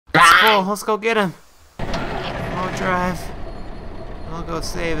full. Let's go get him. I'll drive. I'll go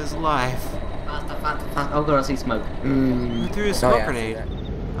save his life. Faster. Oh god, I see smoke. Who threw a smoke grenade?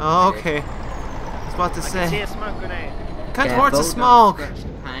 Oh, okay. I was about to say. I can see a smoke grenade. Come towards the smoke.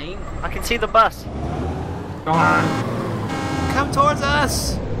 I can see the bus. Come towards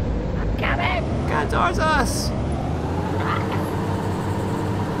us. I'm coming. Come towards us.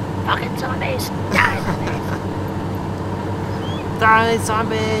 Fucking zombies. Die, zombies. Die,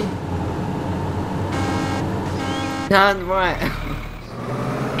 zombie. Turn right.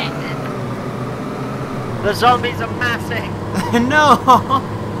 The zombies are massing. No.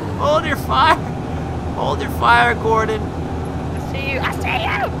 Hold your fire. Hold your fire, Gordon. I see you. I see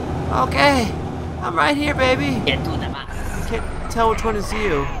you. Okay. I'm right here, baby. Get to the bus. I can't tell which one is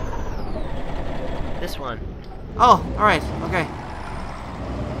you. This one. Oh, alright. Okay.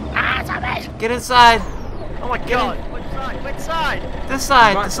 Ah, zombies. Get inside. Oh my god. Which side? Which side? This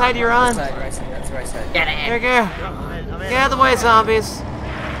side. The side you're on. Right side, that's the right side. Get Here, in. go. I'm in. Get out of the way, zombies.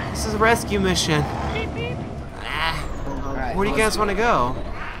 This is a rescue mission. Beep, beep. Alright, Where do you guys want to go?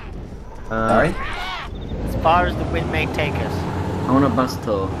 Sorry? As far as the wind may take us. I want a bus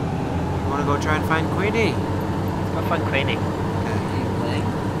tour. You want to go try and find Queenie? Let's go find Queenie.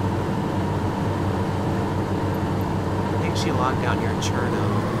 I think she locked down your Cherno.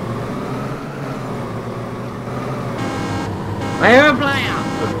 Airplane!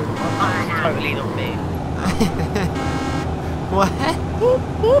 Totally not me. What?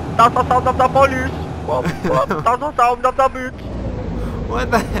 Das ist Sound of the police. Das ist Sound of the beach. What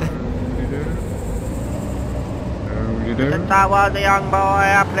the heck? Since I was a young boy,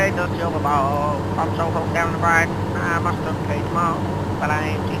 I played the silver ball. I'm so hooked down the right, I must have played small. But I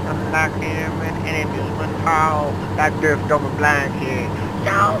ain't seen nothing like him in any amusement hall. That deaf, dumb, and blind kid.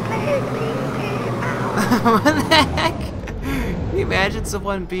 So please leave him out. What the heck? Can you imagine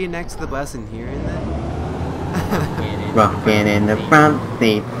someone being next to the bus and hearing that? Rocking in the front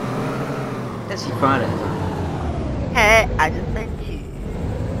seat. That's your Friday. Hey, I just thank you.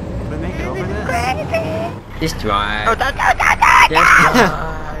 Can we make it over this? Crazy. Just drive. Oh, Just drive.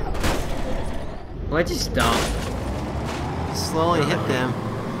 Why'd you stop? Slowly hit them.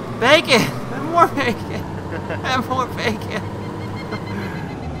 Bacon! And more bacon! And more bacon!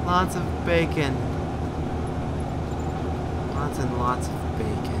 Lots of bacon. Lots and lots of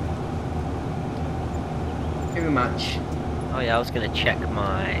bacon. Too much. Oh yeah, I was gonna check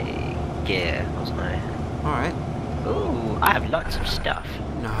my gear, wasn't I? Alright. Ooh, I have lots of stuff.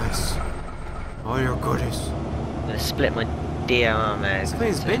 Nice. All your goodies. I'm gonna split my DR mag.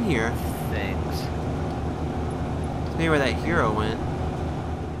 Somebody's been here. Things. Maybe where that hero went.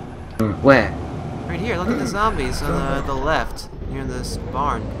 Where? Right here, look at the zombies on the left. Near this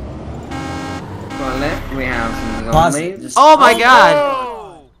barn. To our left, we have some Pause. zombies. Oh my god!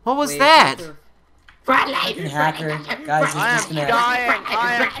 Oh! What was that? Fucking hacker. Guys, I he's just am gonna... dying!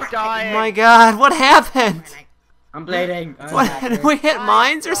 I am Oh dying! my god, what happened? I'm bleeding. What, did we hit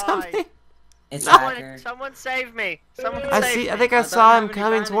mines or something? It's Someone, hacker. someone save me! Someone I save see. me! I think I don't saw have him any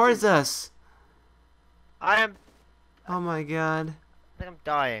coming bandages. towards us. I Oh my god. think I'm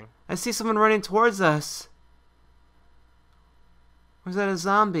dying. I see someone running towards us. Was that a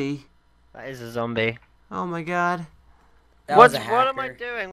zombie? That is a zombie. Oh my god. That was What a am I hacker. doing?